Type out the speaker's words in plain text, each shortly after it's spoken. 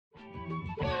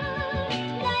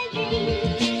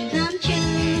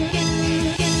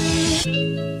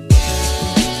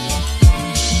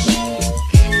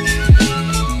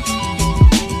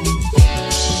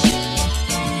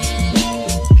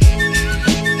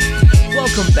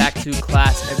back to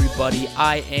class, everybody.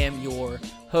 I am your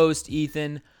host,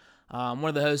 Ethan. I'm one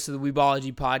of the hosts of the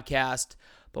Weebology podcast.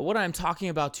 But what I'm talking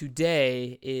about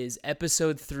today is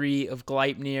episode 3 of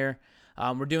Gleipnir.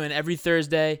 We're doing every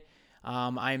Thursday.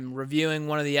 I'm reviewing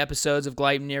one of the episodes of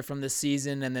Gleipnir from this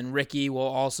season, and then Ricky will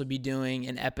also be doing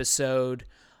an episode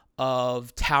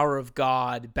of Tower of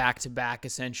God back-to-back,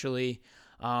 essentially.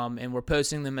 And we're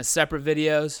posting them as separate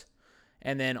videos,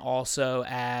 and then also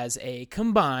as a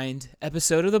combined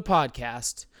episode of the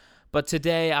podcast. But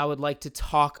today I would like to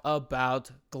talk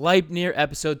about Gleipnir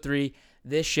episode 3.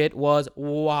 This shit was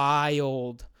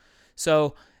wild.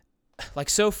 So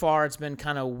far it's been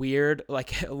kind of weird,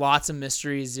 lots of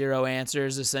mysteries, zero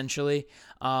answers, essentially.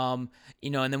 And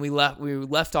then we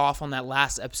left off on that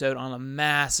last episode on a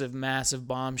massive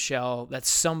bombshell that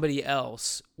somebody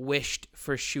else wished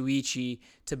for Shuichi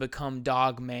to become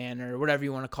Dogman, or whatever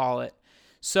you want to call it.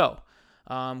 So,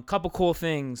 couple cool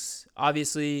things.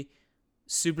 Obviously,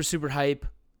 super hype,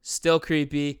 still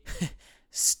creepy,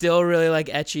 still really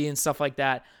ecchi and stuff like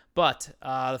that. But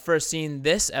the first scene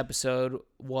this episode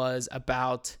was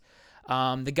about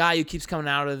the guy who keeps coming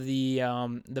out of the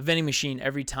vending machine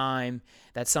every time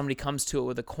that somebody comes to it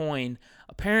with a coin,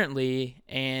 apparently,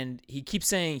 and he keeps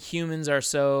saying humans are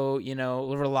so,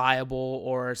 reliable,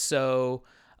 or so,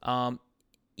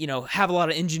 have a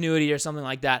lot of ingenuity or something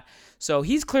like that. So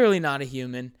he's clearly not a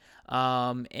human.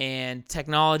 And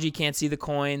technology can't see the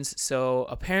coins, so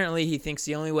apparently he thinks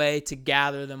the only way to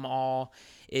gather them all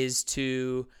is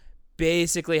to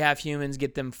basically have humans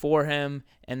get them for him,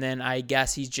 and then I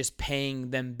guess he's just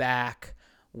paying them back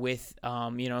with,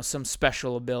 some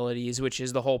special abilities, which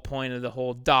is the whole point of the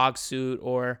whole dog suit,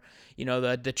 or,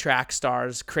 the track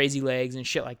stars, crazy legs and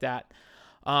shit like that.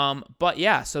 But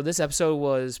yeah, so this episode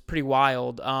was pretty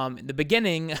wild. The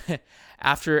beginning,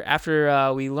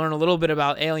 after we learn a little bit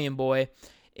about Alien Boy,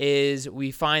 is we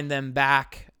find them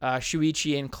back,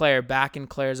 Shuichi and Claire, back in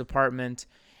Claire's apartment,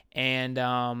 and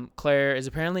Claire is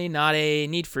apparently not a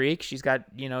neat freak. She's got,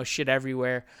 shit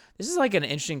everywhere. This is an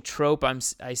interesting trope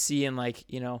I see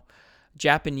in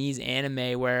Japanese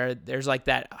anime, where there's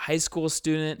that high school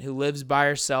student who lives by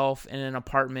herself in an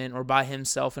apartment, or by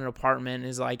himself in an apartment,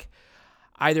 is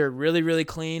either really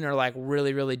clean or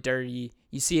really dirty.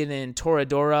 You see it in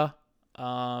Toradora.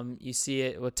 You see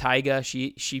it with Taiga.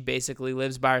 She basically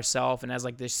lives by herself and has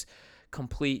this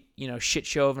complete, shit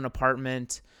show of an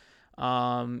apartment.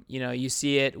 You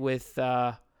see it with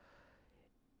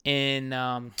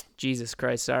Jesus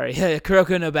Christ, sorry.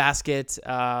 Kuroko no Basket,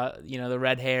 the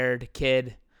red-haired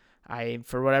kid. I,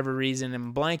 for whatever reason,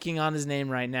 am blanking on his name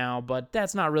right now, but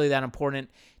that's not really that important.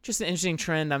 Just an interesting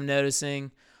trend I'm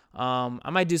noticing. I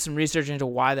might do some research into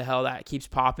why the hell that keeps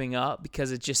popping up,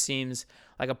 because it just seems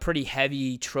like a pretty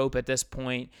heavy trope at this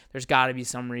point. There's got to be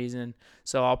some reason.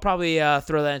 So I'll probably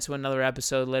throw that into another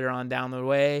episode later on down the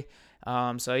way.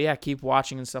 So yeah, keep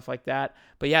watching and stuff like that.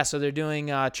 But yeah, so they're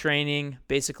doing training.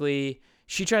 Basically,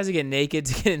 she tries to get naked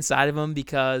to get inside of him,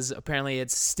 because apparently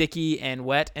it's sticky and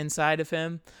wet inside of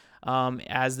him,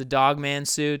 as the Dogman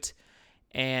suit.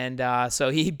 And so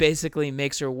he basically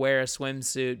makes her wear a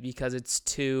swimsuit because it's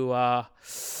too, I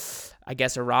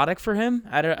guess, erotic for him.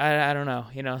 I don't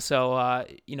know, So,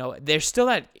 there's still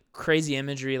that crazy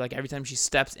imagery, every time she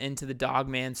steps into the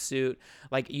Dogman suit,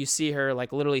 you see her,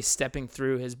 literally stepping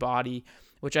through his body,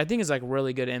 which I think is,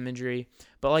 really good imagery.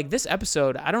 But, this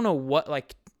episode, I don't know what,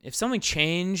 if something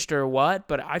changed or what,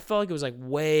 but I felt like it was,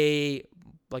 way,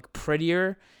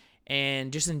 prettier,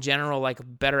 and just in general,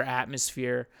 better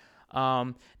atmosphere.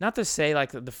 Not to say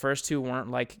the first two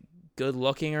weren't good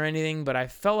looking or anything, but I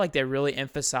felt like they really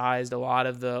emphasized a lot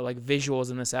of the visuals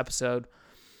in this episode.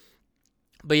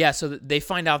 But yeah, so they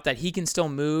find out that he can still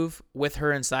move with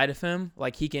her inside of him,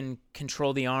 he can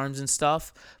control the arms and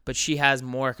stuff, but she has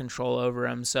more control over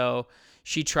him. So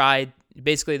they tried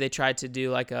to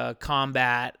do a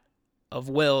combat of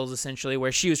wills, essentially,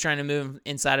 where she was trying to move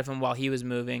inside of him while he was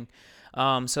moving.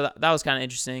 So that was kind of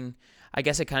interesting. I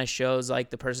guess it kind of shows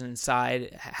the person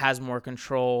inside has more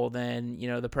control than,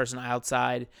 the person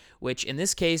outside, which in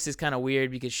this case is kind of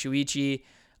weird, because Shuichi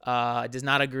does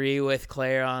not agree with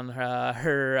Claire on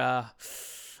her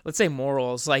let's say,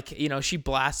 morals. She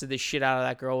blasted the shit out of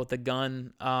that girl with the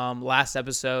gun last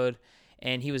episode,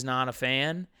 and he was not a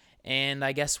fan. And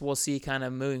I guess we'll see kind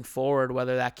of moving forward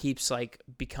whether that keeps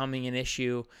becoming an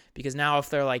issue, because now if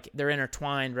they're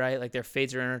intertwined, right? Their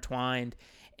fates are intertwined,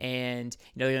 and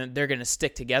they're going to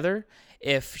stick together.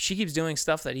 If she keeps doing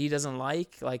stuff that he doesn't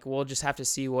like, we'll just have to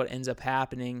see what ends up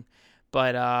happening.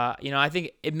 But I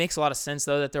think it makes a lot of sense,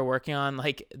 though, that they're working on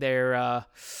their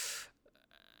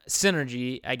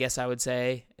synergy, I guess I would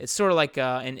say. It's sort of like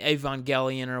an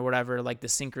Evangelion or whatever, like the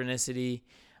synchronicity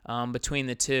between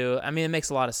the two. I mean, it makes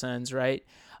a lot of sense, right?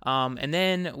 And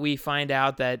then we find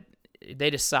out that they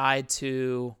decide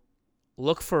to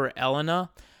look for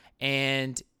Elena,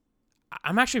 and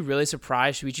I'm actually really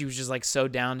surprised Shuichi was just like so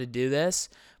down to do this.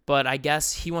 But I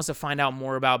guess he wants to find out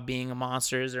more about being a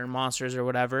monsters or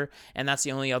whatever, and that's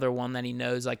the only other one that he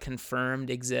knows like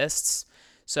confirmed exists.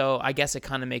 So I guess it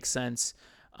kind of makes sense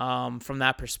from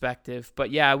that perspective. But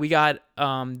yeah, we got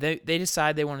they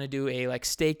decide they want to do a like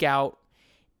stakeout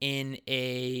in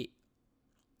a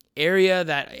area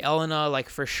that Elena like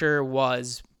for sure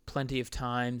was plenty of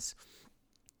times,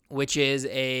 which is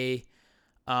a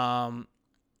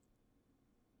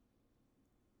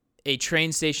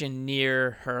train station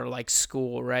near her like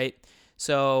school, right?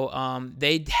 So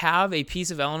they have a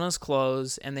piece of Elena's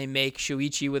clothes, and they make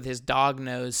Shuichi with his dog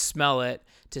nose smell it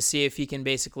to see if he can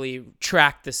basically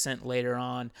track the scent later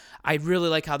on. I really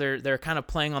like how they're kind of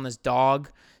playing on this dog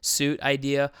suit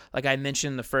idea. Like I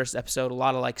mentioned in the first episode, a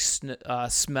lot of like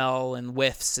smell and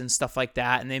whiffs and stuff like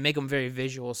that, and they make them very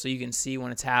visual so you can see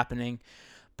when it's happening.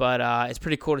 But it's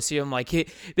pretty cool to see him like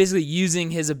basically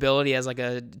using his ability as like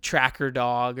a tracker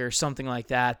dog or something like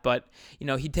that. But, you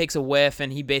know, he takes a whiff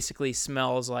and he basically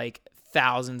smells like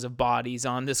thousands of bodies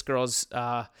on this girl's,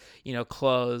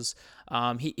 clothes.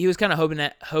 He was kind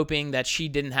of hoping that she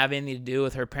didn't have anything to do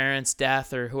with her parents'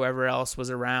 death or whoever else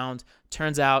was around.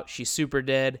 Turns out she super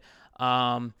did.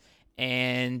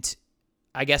 And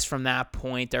I guess from that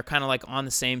point, they're kind of like on the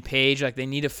same page. Like they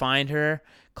need to find her.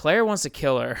 Claire wants to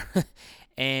kill her.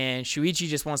 And Shuichi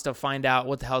just wants to find out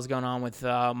what the hell's going on with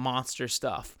monster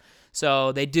stuff.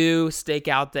 So they do stake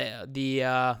out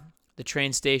the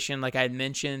train station, like I had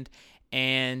mentioned.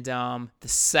 And the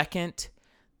second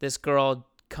this girl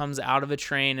comes out of a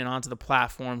train and onto the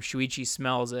platform, Shuichi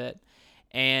smells it.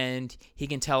 And he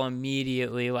can tell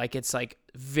immediately, like it's like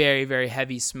very, very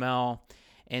heavy smell.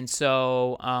 And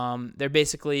so they're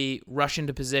basically rush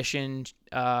into position.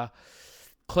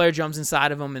 Claire jumps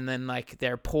inside of them, and then like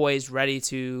they're poised, ready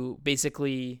to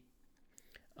basically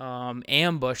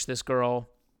ambush this girl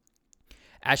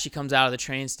as she comes out of the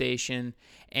train station.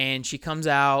 And she comes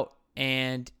out,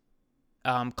 and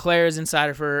Claire is inside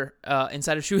of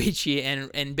Shuichi,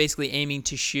 and basically aiming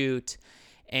to shoot.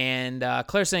 And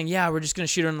Claire's saying, "Yeah, we're just gonna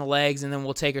shoot her in the legs, and then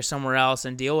we'll take her somewhere else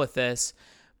and deal with this."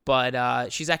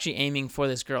 But she's actually aiming for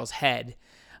this girl's head,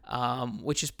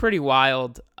 which is pretty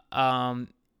wild.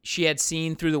 She had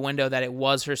seen through the window that it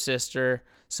was her sister,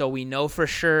 so we know for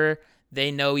sure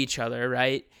they know each other,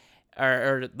 right?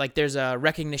 Or like there's a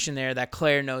recognition there that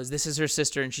Claire knows this is her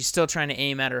sister, and she's still trying to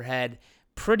aim at her head.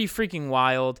 Pretty freaking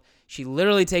wild. She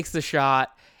literally takes the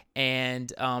shot,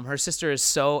 and her sister is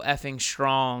so effing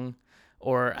strong,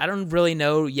 or I don't really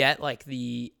know yet, like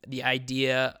the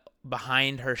idea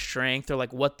behind her strength or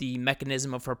like what the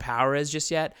mechanism of her power is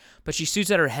just yet, but she shoots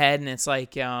at her head, and it's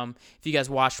like if you guys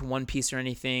watched One Piece or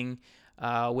anything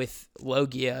with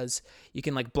Logias, you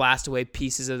can like blast away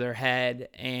pieces of their head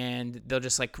and they'll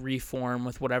just like reform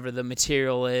with whatever the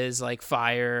material is, like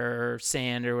fire or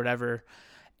sand or whatever.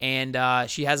 And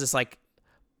she has this like,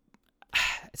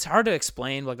 it's hard to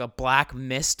explain, like a black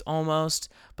mist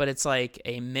almost, but it's like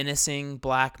a menacing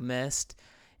black mist.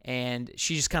 And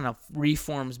she just kind of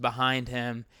reforms behind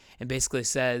him and basically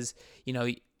says, you know,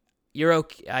 you're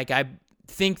okay. Like, I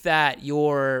think that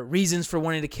your reasons for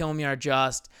wanting to kill me are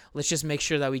just. Let's just make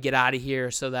sure that we get out of here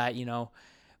so that, you know,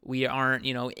 we aren't,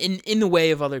 you know, in the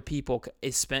way of other people,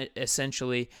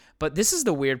 essentially. But this is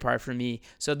the weird part for me.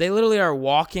 So they literally are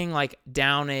walking like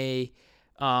down a,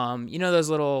 those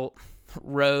little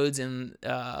roads and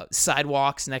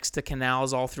sidewalks next to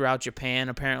canals all throughout Japan,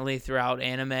 apparently throughout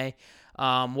anime.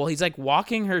 Well, he's like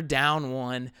walking her down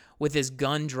one with his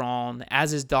gun drawn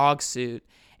as his dog suit.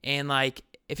 And like,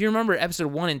 if you remember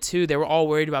episode 1 and 2, they were all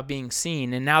worried about being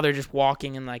seen. And now they're just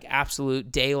walking in like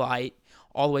absolute daylight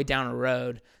all the way down a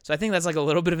road. So I think that's like a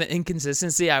little bit of an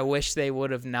inconsistency I wish they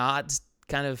would have not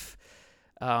kind of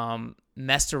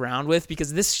messed around with,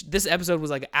 because this episode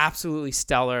was like absolutely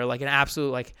stellar, like an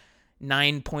absolute like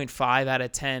 9.5 out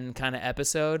of 10 kind of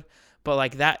episode. But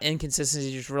like that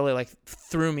inconsistency just really like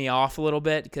threw me off a little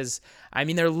bit, because I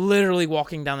mean they're literally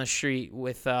walking down the street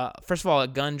with first of all a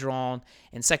gun drawn,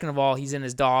 and second of all he's in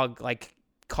his dog like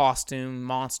costume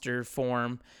monster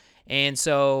form. And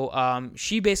so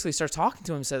she basically starts talking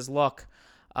to him and says, "Look,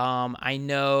 I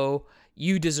know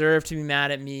you deserve to be mad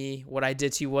at me. What I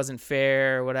did to you wasn't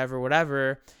fair,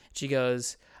 whatever. She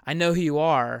goes, "I know who you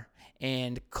are."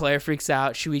 And Claire freaks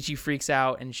out, Shuichi freaks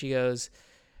out, and she goes,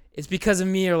 "It's because of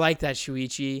me you're like that,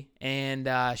 Shuichi." And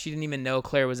she didn't even know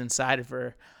Claire was inside of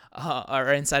her.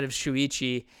 or inside of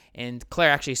Shuichi, and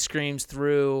Claire actually screams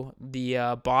through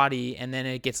the body, and then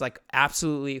it gets like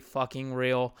absolutely fucking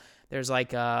real. There's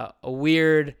like a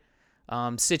weird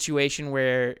situation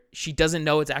where she doesn't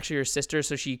know it's actually her sister,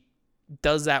 so she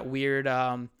does that weird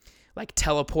like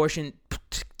teleportation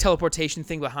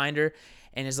thing behind her,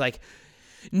 and is like,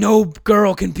 no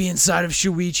girl can be inside of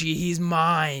Shuichi. He's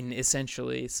mine,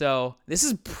 essentially. So this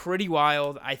is pretty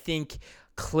wild. I think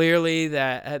clearly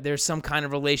that there's some kind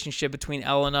of relationship between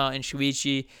Elena and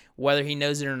Shuichi, whether he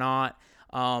knows it or not.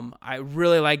 I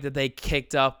really like that they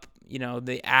kicked up,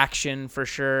 the action for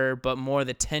sure, but more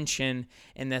the tension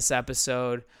in this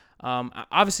episode.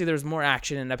 Obviously, there was more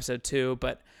action in episode 2,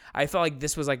 but I felt like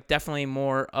this was like definitely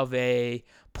more of a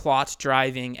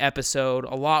plot-driving episode.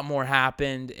 A lot more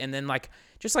happened, and then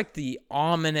just like the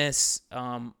ominous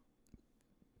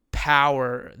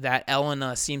power that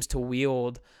Elena seems to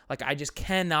wield. Like, I just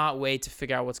cannot wait to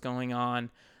figure out what's going on.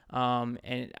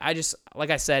 And I just, like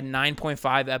I said,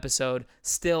 9.5 episode,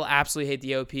 still absolutely hate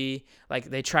the OP. Like,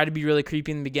 they try to be really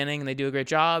creepy in the beginning, and they do a great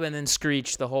job, and then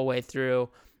screech the whole way through.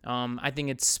 I think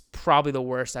it's probably the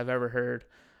worst I've ever heard.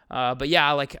 But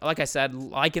yeah, like I said,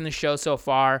 liking the show so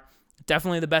far.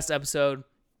 Definitely the best episode.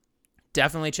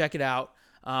 Definitely check it out.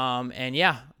 And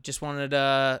yeah, just wanted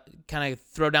to kind of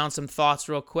throw down some thoughts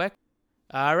real quick.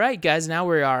 All right, guys, now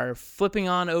we are flipping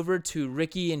on over to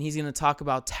Ricky, and he's going to talk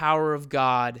about Tower of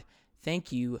God.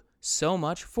 Thank you so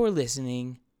much for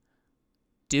listening.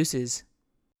 Deuces.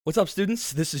 What's up,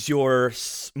 students? This is your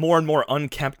more and more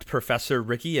unkempt professor,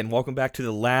 Ricky, and welcome back to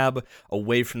the lab,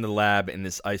 away from the lab in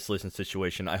this isolation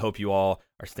situation. I hope you all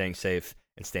are staying safe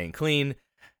and staying clean.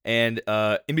 And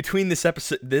in between this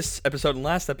episode and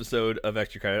last episode of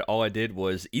Extra Credit, all I did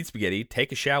was eat spaghetti,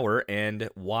 take a shower, and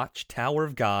watch Tower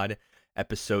of God,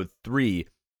 episode 3.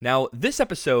 Now, this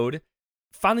episode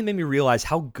finally made me realize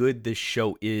how good this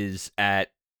show is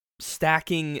at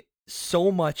stacking so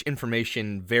much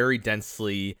information very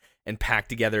densely and packed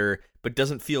together, but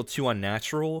doesn't feel too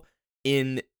unnatural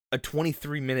in a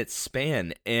 23-minute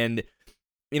span. And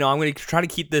I'm going to try to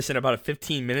keep this in about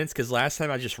 15 minutes, because last time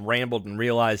I just rambled and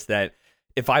realized that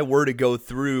if I were to go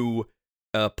through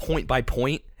point by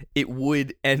point, it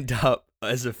would end up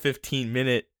as a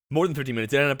more than 15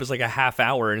 minutes. It ended up as like a half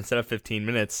hour instead of 15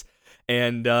 minutes.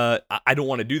 And I don't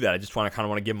want to do that. I just want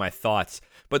to give my thoughts.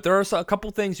 But there are a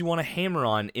couple things you want to hammer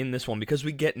on in this one, because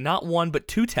we get not one but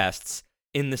 2 tests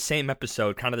in the same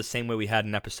episode, kind of the same way we had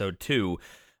in episode 2.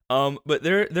 But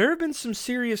there have been some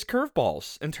serious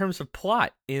curveballs in terms of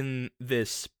plot in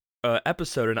this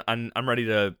episode, and I'm ready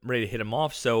to hit them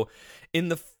off. So, in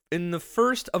the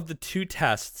first of the 2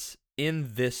 tests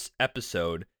in this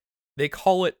episode, they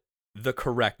call it the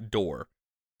correct door.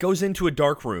 Goes into a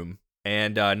dark room,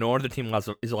 and no other team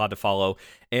is allowed to follow.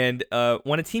 And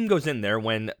when a team goes in there,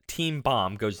 when Team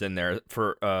Bomb goes in there,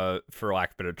 for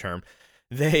lack of a better term,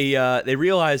 they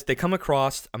realize they come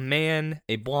across a man,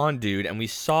 a blonde dude, and we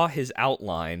saw his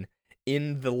outline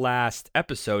in the last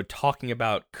episode talking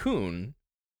about Khun,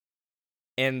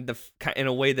 and in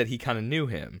a way that he kind of knew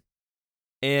him.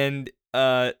 And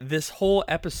this whole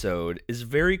episode is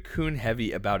very Khun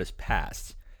heavy about his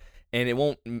past, and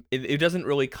it doesn't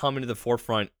really come into the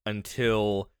forefront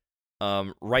until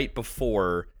right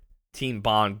before Team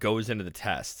Bond goes into the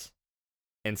test,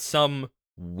 and some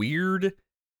weird,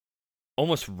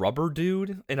 almost rubber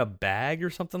dude in a bag or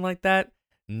something like that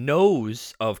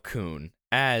knows of Khun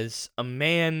as a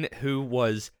man who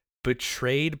was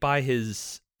betrayed by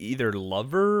his either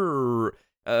lover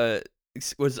or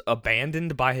was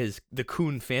abandoned by the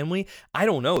Khun family. I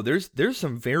don't know. There's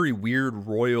some very weird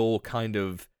royal kind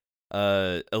of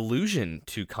allusion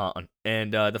to Khan,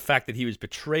 and the fact that he was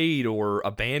betrayed or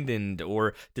abandoned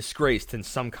or disgraced in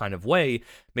some kind of way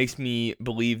makes me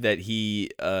believe that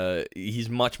he's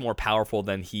much more powerful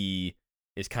than he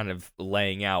is kind of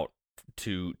laying out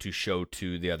to show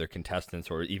to the other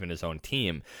contestants or even his own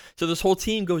team. So this whole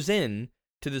team goes in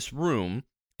to this room,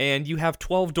 and you have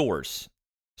 12 doors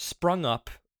sprung up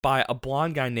by a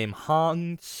blonde guy named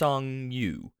Han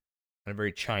Sung-yu. Kind of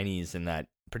very Chinese in that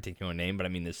particular name, but I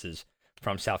mean, this is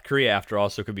from South Korea after all,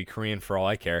 so it could be Korean for all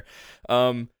I care.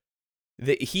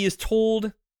 He is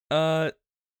told, hey,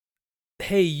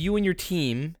 you and your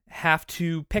team have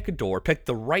to pick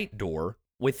the right door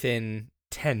within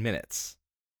 10 minutes.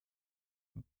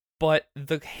 But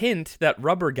the hint that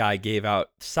Rubber Guy gave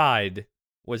outside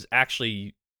was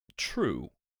actually true,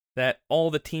 that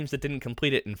all the teams that didn't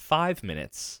complete it in 5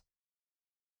 minutes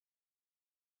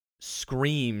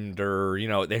screamed,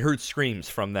 or they heard screams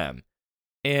from them.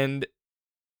 And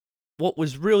what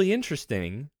was really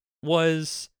interesting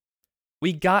was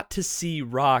we got to see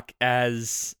Rock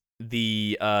as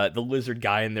the lizard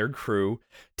guy and their crew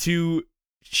to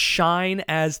shine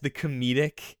as the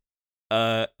comedic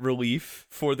relief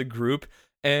for the group.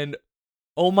 And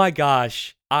oh my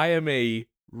gosh, I am a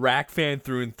Rack fan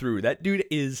through and through. That dude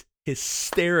is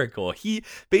hysterical. He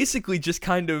basically just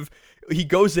he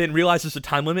goes in, realizes the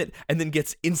time limit, and then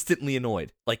gets instantly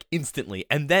annoyed. Like, instantly.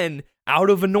 And then, out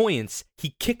of annoyance,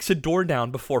 he kicks a door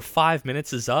down before 5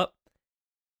 minutes is up,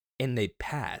 and they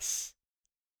pass.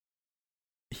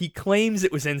 He claims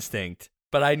it was instinct,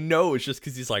 but I know it's just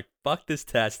because he's like, fuck this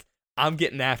test, I'm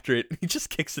getting after it. He just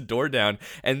kicks the door down,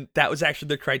 and that was actually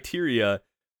the criteria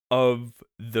of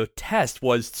the test,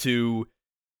 was to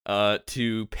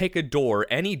pick a door,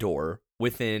 any door,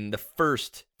 within the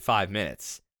first 5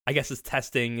 minutes. I guess it's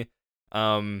testing,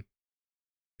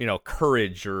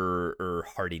 courage or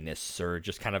hardiness or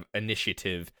just kind of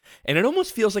initiative. And it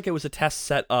almost feels like it was a test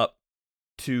set up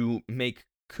to make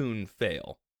Khun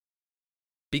fail.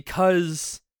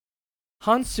 Because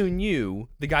Han Sun-yu,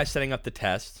 the guy setting up the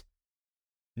test,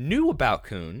 knew about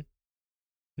Khun,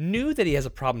 knew that he has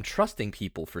a problem trusting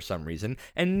people for some reason,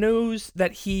 and knows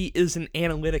that he is an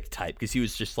analytic type, because he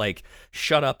was just like,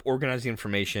 shut up, organize the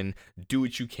information, do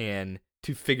what you can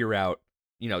to figure out,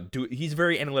 he's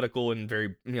very analytical and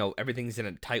very, everything's in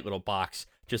a tight little box,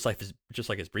 just like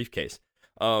his briefcase.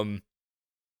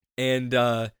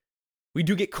 We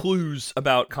do get clues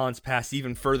about Khan's past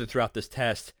even further throughout this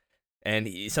test, and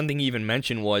something he even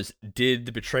mentioned was, did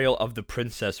the betrayal of the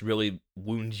princess really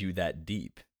wound you that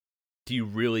deep? Do you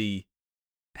really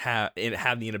have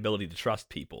the inability to trust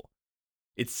people?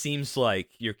 It seems like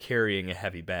you're carrying a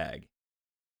heavy bag.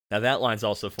 Now that line's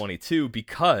also funny too,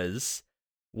 because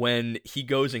when he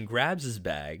goes and grabs his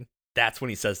bag, that's when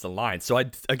he says the line. So I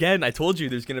told you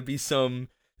there's gonna be some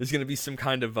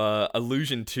kind of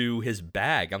allusion to his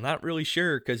bag. I'm not really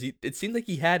sure, because it seemed like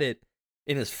he had it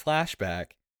in his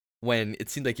flashback when it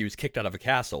seemed like he was kicked out of a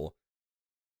castle.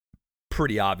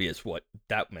 Pretty obvious what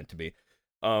that meant to be.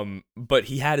 But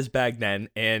he had his bag then,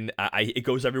 and it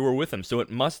goes everywhere with him. So it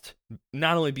must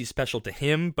not only be special to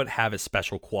him, but have a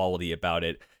special quality about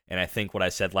it. And I think what I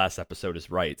said last episode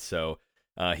is right. So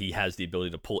he has the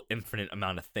ability to pull infinite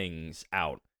amount of things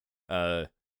out.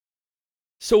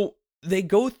 So they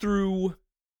go through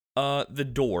the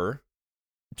door,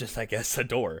 just I guess a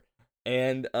door,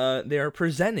 and they are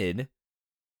presented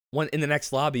in the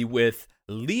next lobby with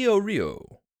Leo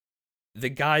Rio, the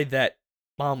guy that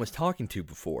Mom was talking to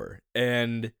before,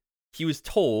 and he was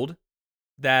told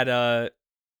that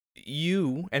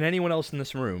you and anyone else in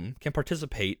this room can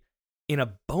participate in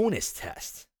a bonus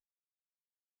test.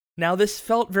 Now, this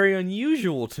felt very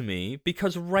unusual to me,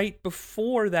 because right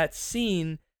before that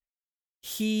scene,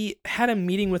 he had a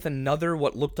meeting with another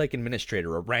what looked like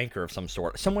administrator, a ranker of some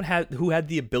sort, someone who had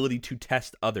the ability to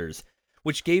test others,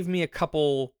 which gave me a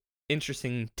couple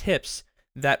interesting tips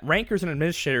that rankers and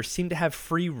administrators seem to have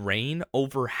free reign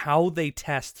over how they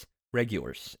test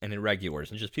regulars and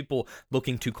irregulars and just people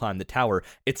looking to climb the tower.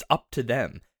 It's up to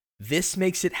them. This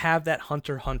makes it have that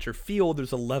Hunter x Hunter feel.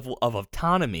 There's a level of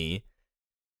autonomy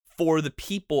for the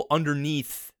people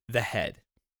underneath the head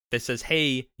that says,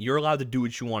 hey, you're allowed to do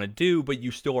what you want to do, but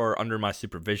you still are under my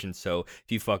supervision, so if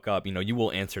you fuck up, you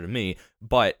will answer to me.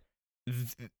 But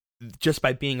just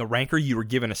by being a ranker, you were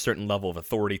given a certain level of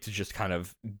authority to just kind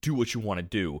of do what you want to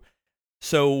do.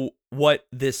 So what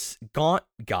this gaunt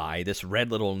guy, this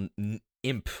red little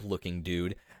imp-looking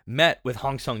dude, met with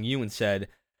Hong Sung-yu and said,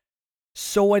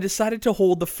 so I decided to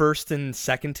hold the first and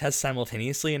second test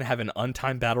simultaneously and have an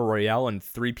untimed battle royale, and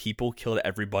 3 people killed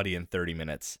everybody in 30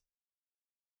 minutes.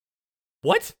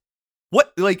 What?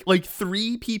 What? Like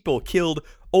 3 people killed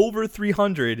over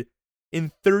 300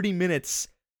 in 30 minutes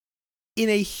in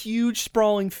a huge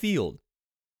sprawling field.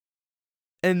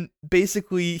 And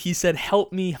basically he said,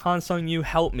 help me, Han Sung-yu,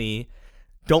 help me.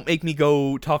 Don't make me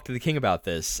go talk to the king about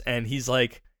this. And he's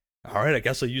like, all right, I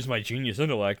guess I'll use my genius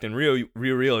intellect. And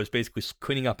Rio is basically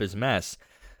cleaning up his mess.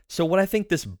 So what I think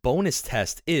this bonus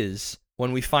test is,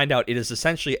 when we find out it is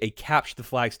essentially a capture the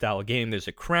flag style game, there's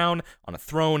a crown on a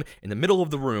throne in the middle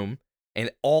of the room, and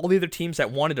all the other teams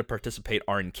that wanted to participate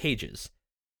are in cages.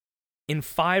 In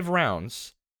 5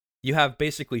 rounds, you have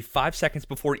basically 5 seconds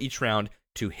before each round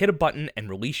to hit a button and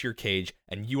release your cage,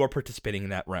 and you are participating in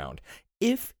that round.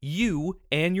 If you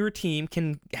and your team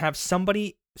can have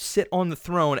somebody sit on the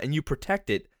throne and you protect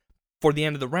it for the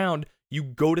end of the round, you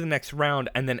go to the next round,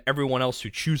 and then everyone else who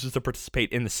chooses to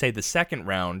participate in the second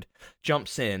round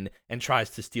jumps in and tries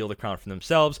to steal the crown for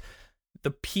themselves.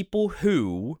 The people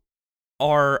who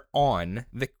are on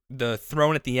the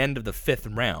throne at the end of the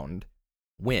 5th round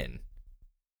win.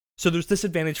 So there's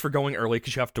disadvantage for going early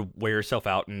because you have to wear yourself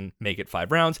out and make it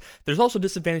 5 rounds. There's also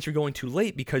disadvantage for going too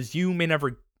late because you may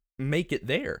never make it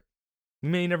there. You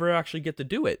may never actually get to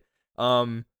do it.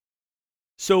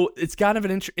 So it's kind of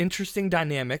an interesting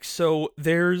dynamic. So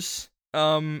there's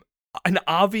an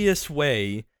obvious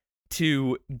way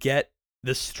to get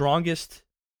the strongest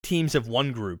teams of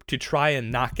one group to try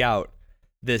and knock out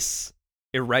this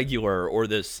irregular or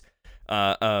this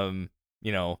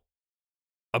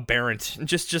aberrant,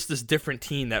 just this different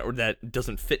team that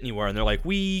doesn't fit anywhere, and they're like,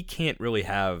 we can't really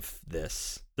have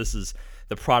this. This is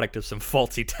the product of some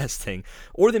faulty testing,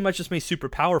 or they might just be super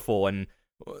powerful. And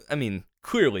I mean,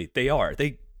 clearly they are.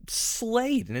 They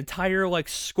slayed an entire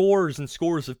scores and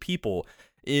scores of people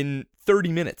in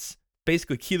 30 minutes.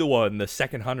 Basically, Killua in the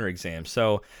second Hunter exam.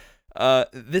 So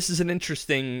this is an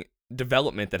interesting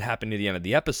development that happened at the end of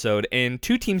the episode. And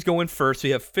 2 teams go in first. We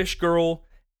have Fish Girl,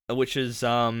 which is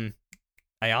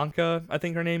Ayanka, I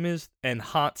think her name is, and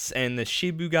Hats and the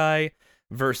Shibu guy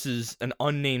versus an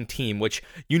unnamed team, which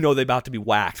they're about to be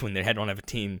whacked when they don't have a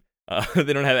team.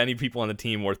 They don't have any people on the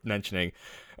team worth mentioning.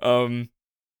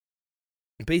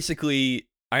 Basically,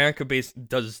 Ayanka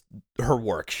does her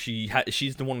work.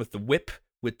 She's the one with the whip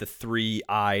with the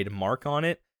 3-eyed mark on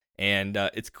it, and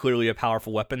it's clearly a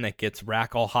powerful weapon that gets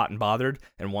Rack all hot and bothered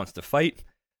and wants to fight.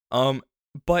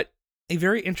 But a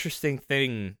very interesting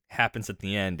thing happens at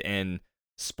the end, and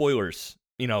spoilers,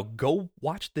 go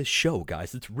watch this show,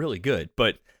 guys. It's really good,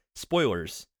 but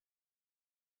spoilers.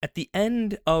 At the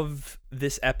end of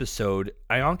this episode,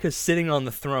 Ayanka's sitting on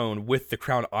the throne with the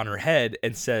crown on her head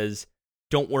and says,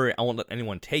 "Don't worry, I won't let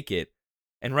anyone take it."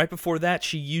 And right before that,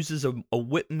 she uses a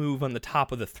whip move on the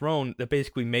top of the throne that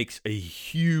basically makes a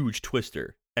huge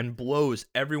twister and blows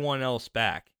everyone else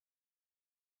back.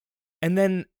 And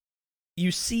then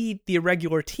you see the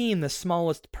irregular team, the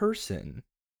smallest person,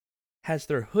 has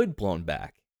their hood blown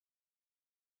back.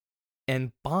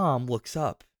 And Bomb looks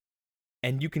up,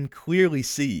 and you can clearly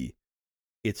see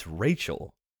it's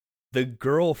Rachel, the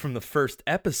girl from the first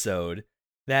episode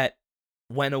that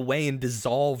went away and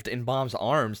dissolved in Bomb's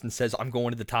arms and says, "I'm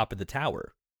going to the top of the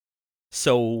tower."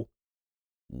 So,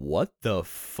 what the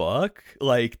fuck?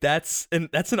 That's an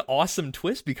awesome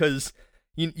twist, because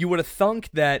you would have thunk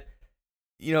that,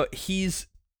 he's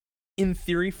in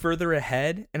theory further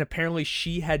ahead, and apparently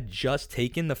she had just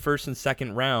taken the first and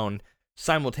second round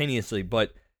simultaneously.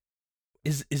 But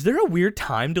is there a weird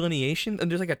time delineation,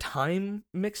 and there's a time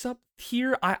mix-up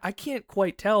here? I can't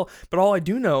quite tell, but all I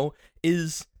do know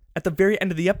is at the very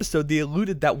end of the episode, they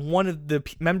alluded that one of the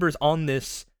members on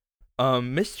this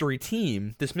mystery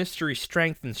team, this mystery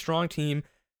strength and strong team,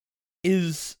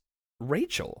 is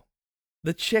Rachel,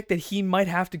 the chick that he might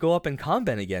have to go up in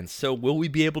combat against. So will we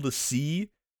be able to see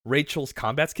Rachel's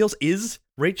combat skills? Is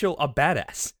Rachel a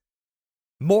badass?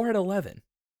 More at 11.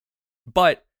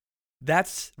 But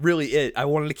that's really it. I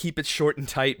wanted to keep it short and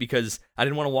tight because I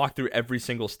didn't want to walk through every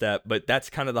single step, but that's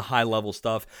kind of the high level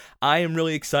stuff. I am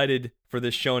really excited for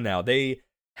this show now. They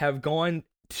have gone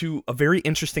to a very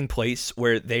interesting place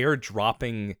where they are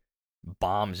dropping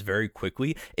bombs very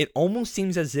quickly. It almost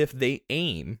seems as if they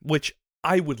aim, which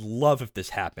I would love if this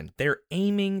happened. They're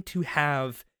aiming to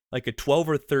have a 12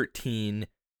 or 13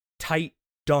 tight,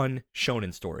 done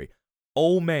shonen story.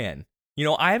 Oh man.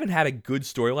 I haven't had a good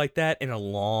story like that in a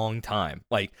long time.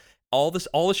 All the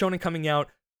shonen coming out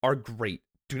are great.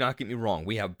 Do not get me wrong.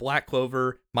 We have Black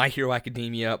Clover, My Hero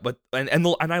Academia, but and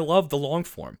I love the long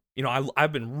form.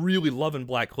 I've been really loving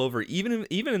Black Clover, even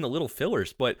in the little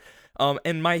fillers. But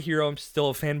and My Hero, I'm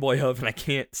still a fanboy of, and I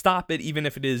can't stop it, even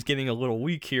if it is getting a little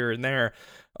weak here and there.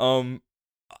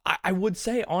 I would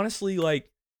say honestly,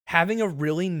 having a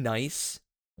really nice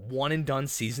one and done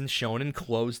season shonen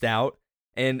closed out,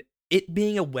 and it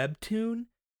being a webtoon,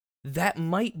 that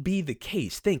might be the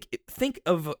case. Think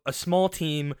of a small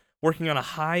team working on a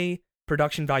high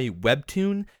production value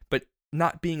webtoon, but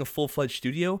not being a full-fledged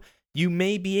studio. You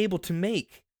may be able to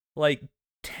make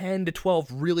 10 to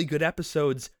 12 really good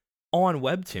episodes on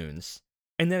webtoons,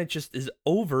 and then it just is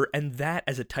over, and that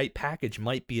as a tight package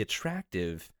might be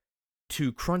attractive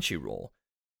to Crunchyroll.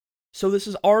 So this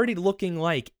is already looking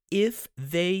like, if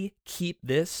they keep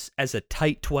this as a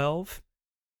tight 12,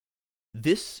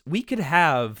 we could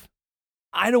have,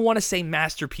 I don't want to say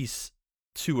masterpiece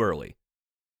too early,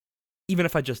 even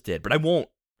if I just did, but I won't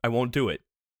do it,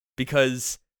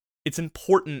 because it's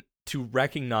important to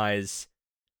recognize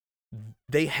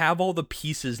they have all the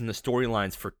pieces and the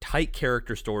storylines for tight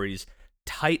character stories,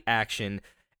 tight action,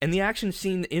 and the action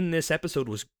scene in this episode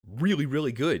was really,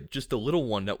 really good. Just the little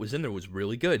one that was in there was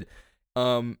really good.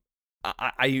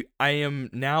 I am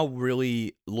now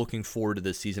really looking forward to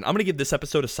this season. I'm going to give this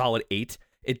episode a solid 8.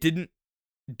 It didn't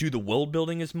do the world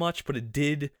building as much, but it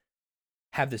did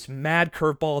have this mad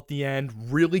curveball at the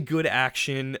end, really good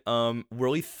action,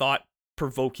 really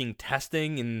thought-provoking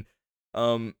testing,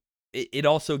 and it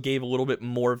also gave a little bit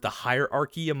more of the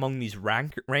hierarchy among these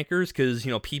rankers, because,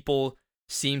 people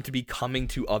seem to be coming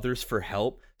to others for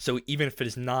help. So even if it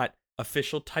is not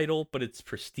official title, but it's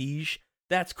prestige,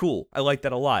 that's cool. I like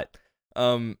that a lot.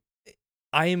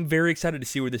 I am very excited to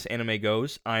see where this anime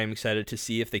goes. I am excited to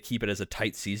see if they keep it as a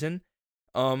tight season.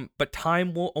 But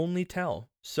time will only tell.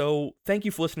 So thank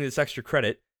you for listening to this extra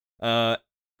credit.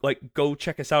 Go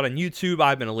check us out on YouTube.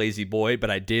 I've been a lazy boy,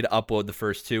 but I did upload the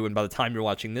first 2, and by the time you're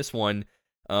watching this one,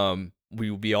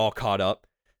 we will be all caught up.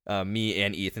 Me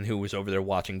and Ethan, who was over there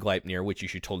watching Gleipnir, which you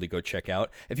should totally go check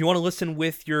out. If you want to listen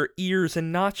with your ears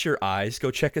and not your eyes, go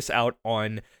check us out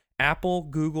on Apple,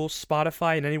 Google,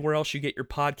 Spotify, and anywhere else you get your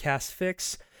podcast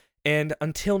fix. And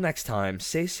until next time,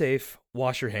 stay safe,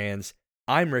 wash your hands.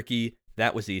 I'm Ricky,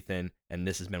 that was Ethan, and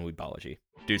this has been Weebology.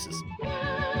 Deuces.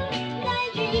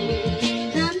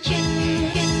 Come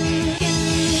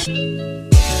true.